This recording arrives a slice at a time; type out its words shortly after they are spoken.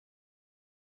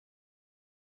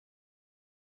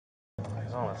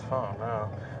He's on his phone now.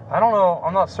 I don't know.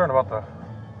 I'm not certain about the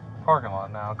parking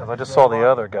lot now because I just saw the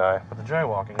other guy. But the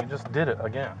jaywalking, he just did it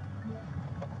again.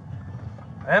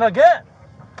 And again!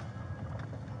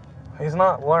 He's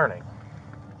not learning.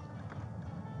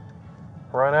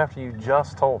 Right after you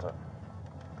just told him.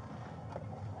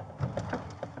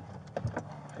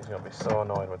 He's going to be so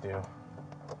annoyed with you.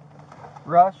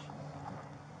 Rush.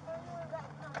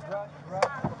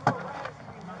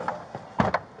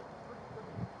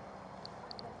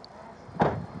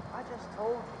 I just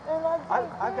told you.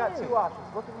 I've got two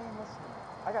options. Look at me and listen to me.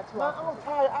 I got two options. I'm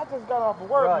tired. I just got off of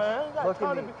work, Rush, man. look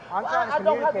at me. I'm trying to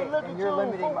communicate, and you're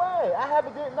limiting my... I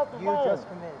haven't did nothing wrong. You just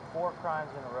committed 4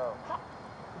 crimes in a row.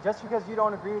 Just because you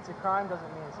don't agree it's a crime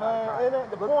doesn't mean it's not a crime. It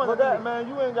ain't the point of that, man.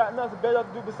 You ain't got nothing better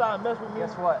to do besides mess with me.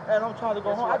 Guess what? And I'm trying to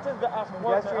go home. I just got off from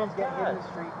work, man. Pedestrians getting hit in the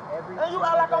street every and you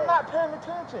act like I'm not paying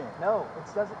attention. No, it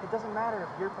doesn't matter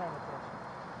if you're paying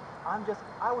attention.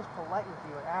 I was polite with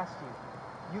you and asked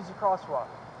you, use the crosswalk.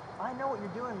 I know what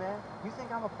you're doing, man. You think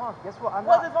I'm a punk. Guess what? I'm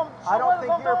not. I don't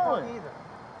think you're a punk either.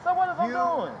 So what is I'm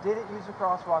doing? You didn't use the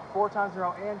crosswalk 4 times in a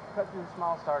row and cut through the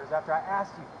smile starters after I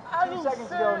asked you 2 seconds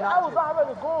ago not to. I was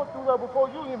already going through that before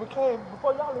y'all even came.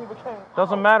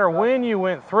 Doesn't matter when you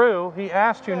went through. He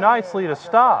asked you nicely to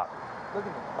stop. Look at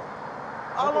me.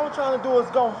 All I'm trying to do is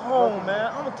go home,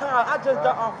 man. I'm tired. I just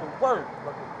got off of work.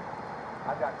 Look at me.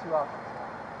 I've got 2 options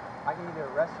now. I can either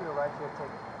arrest you or write you a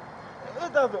ticket. It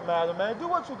doesn't matter, man. Do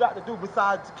what you got to do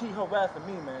besides to keep harassing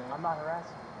me, man. I'm not harassing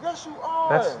you. Yes, you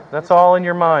are. That's all in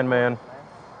your mind, man.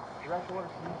 Direct orders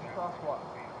to use the crosswalk.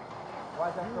 Why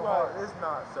is that so right. hard? It's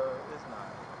not, sir. It's not.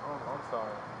 I'm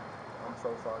sorry. I'm so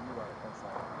sorry. You're right. I'm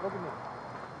sorry. Look at me.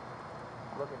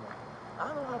 Look at me. I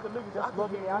don't have to look at you. Just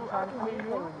look at me. I'm trying to communicate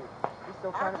with you. You're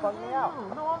still trying to fuck me out.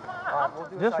 No, I'm not. All right,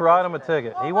 we'll do Just write him a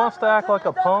ticket. He wants to act like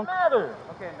a punk.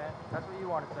 Okay, man. That's what you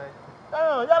want to say.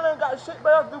 Damn, y'all ain't got shit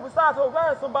better to do besides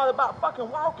harass somebody about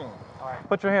fucking walking. All right.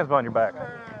 Put your hands behind your back.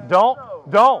 Do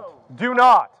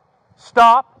not.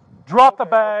 Stop. Drop the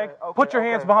bag. Put your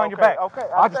hands behind your back. Okay.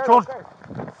 I just told you.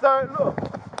 Sir, look.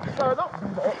 Sir, don't do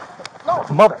that. No.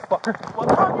 Motherfucker. Well,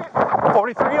 target.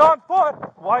 43 on foot.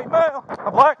 White male.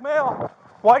 A black male.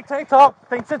 White tank top.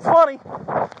 Thinks it's funny.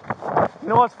 You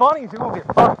know what's funny is you're going to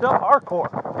get fucked up hardcore.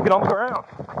 Get on the ground.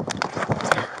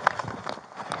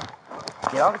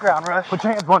 Get on the ground, Rush. Put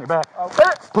your hands behind your back.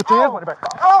 Okay. Put your hands behind your back.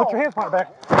 Put your hands behind your back.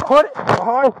 Put it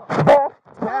behind your back.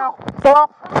 Now. Stop.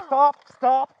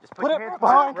 Just Put it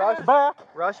behind your back.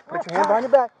 Rush, put your hand behind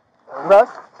your back. Rush,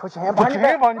 put your hand behind your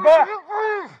back. Put your hand behind your back.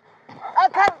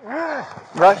 Okay.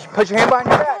 Rush, put your hand behind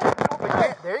your back.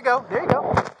 There you go. Hand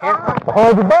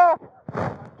Behind your back.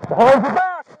 Behind your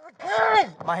back.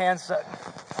 My hand's set.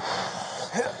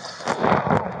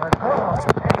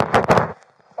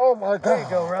 Oh my God. There you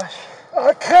go, Rush.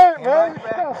 I can't, man. Hand behind your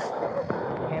back.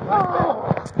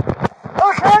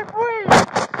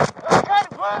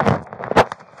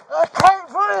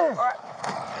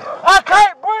 I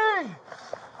can't breathe.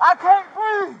 I can't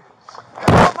breathe.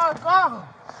 Oh my God.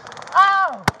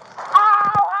 Ow.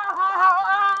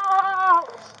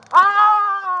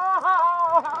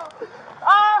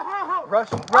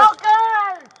 Rush. Okay.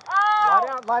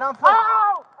 Lie down flat.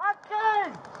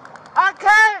 I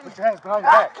can't. Put your hands behind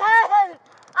your back. I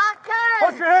can't.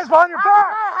 Put your hands behind your back.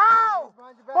 How?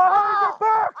 Behind your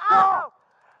back. Stop.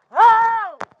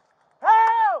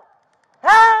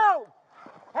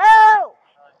 Help!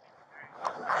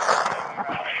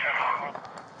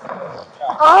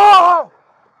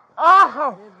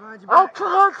 I'm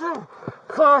trying to.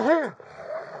 Come here.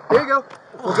 There you go.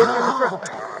 We'll get you in the truck.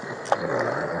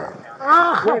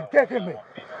 You're kicking me.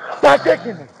 Stop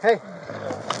kicking me. Hey.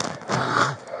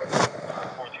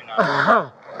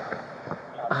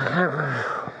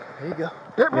 There you go.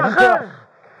 Get my hand.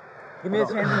 Give me his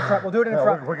hand in the front. We'll do it in the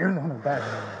front. We're getting on the back.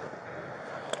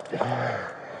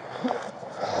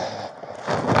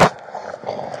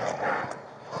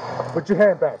 Put your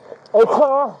hand back.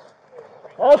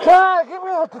 Okay, get me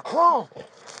out the car.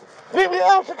 Get me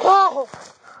out the car.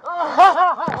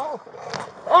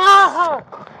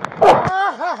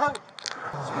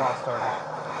 Small starter.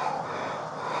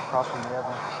 Across from the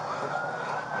other.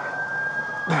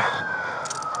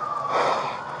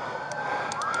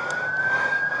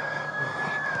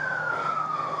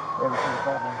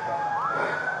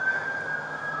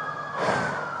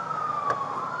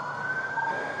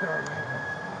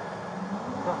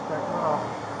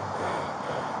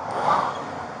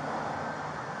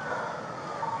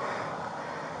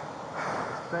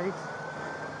 Face.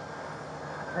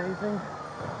 Anything?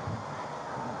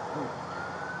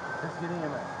 Just get in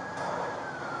there.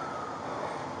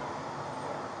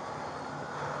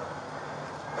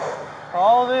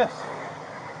 All this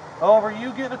over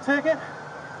you getting a ticket?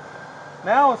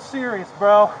 Now it's serious,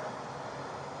 bro.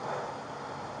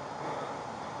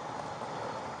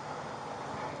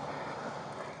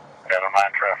 Got a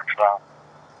 9 traffic stop.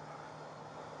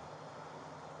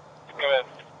 Go ahead.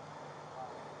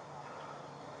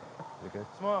 Okay.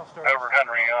 Smile, sir. Edward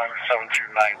Henry Young,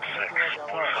 7296.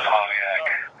 Pontiac.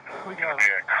 We Gonna got be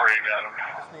a Craven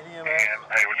just need EMS. and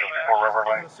Haywood just before River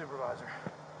Lane. The supervisor.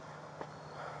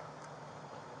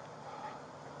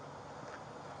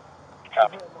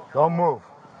 Copy. Don't move.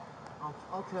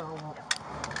 I'll tell him.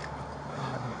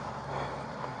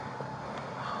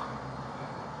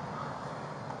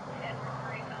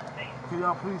 Can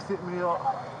y'all please sit me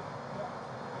up?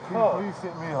 Can you please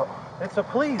sit me up? It's a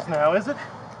please now, is it?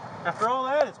 After all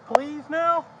that, it's please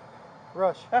now?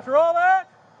 Rush. After all that?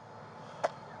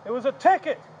 It was a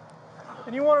ticket.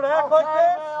 And you wanted to act like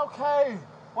this? Man, okay.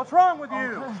 What's wrong with you?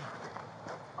 Okay.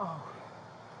 Oh.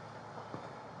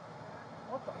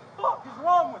 What the fuck is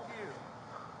wrong with you?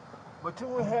 But you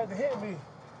wouldn't have to hit me.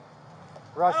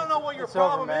 I Rush, don't know what your it's over,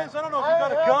 problem man. is. I don't know if you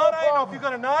got a gun. I don't know if you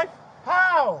got a knife.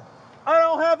 How? I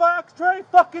don't have X-ray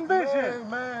fucking vision.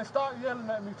 Man, stop yelling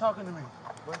at me, talking to me.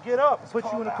 Well, get up.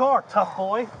 Put you in a car, tough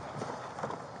boy.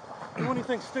 Do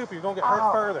anything stupid, you're gonna get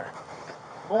hurt further.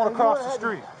 Going across the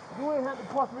street. You ain't have to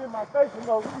punch me in my face and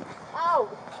go, ow.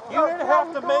 You didn't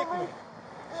have to make me.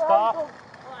 Stop.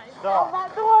 Stop. I'm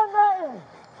not doing nothing.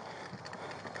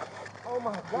 Oh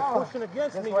my God. You're pushing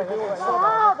against me. You're You're doing something.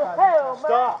 How the hell, man?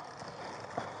 Stop.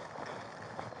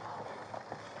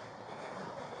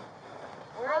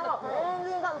 Man,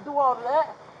 you ain't got to do all of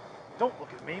that. Don't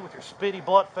look at me with your spitty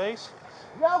butt face.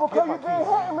 Yeah, because you been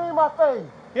hitting me in my face.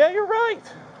 Yeah, you're right.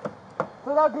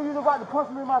 So I'll give you the right to punch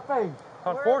me in my face.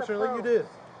 Unfortunately, you did.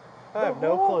 I have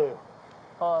no clue.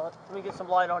 Let me get some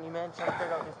light on you, man. Trying to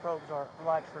figure out what these probes are.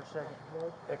 Relax for a second.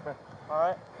 Hickman, All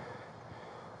right?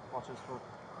 watch this foot.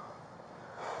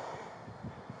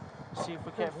 See if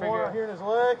we can't There's figure one out. right here in his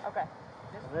leg. Okay.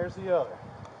 And there's the other.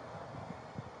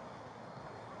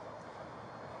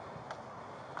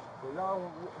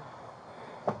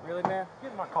 Really, man?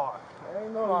 Get in my car.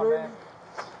 Ain't no Come on, really. man.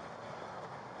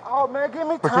 Oh, man, give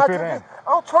me Put your time. feet in.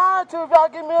 I'm trying to. If y'all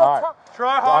give me a All right. time.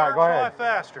 Try All harder, right, go try ahead.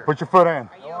 faster. Put your foot in. Are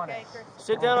you okay, Chris?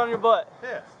 Sit down on your butt. Yeah.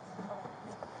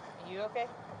 Are you okay?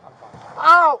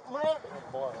 Ow, man.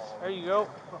 There you go.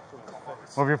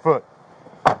 Move your foot.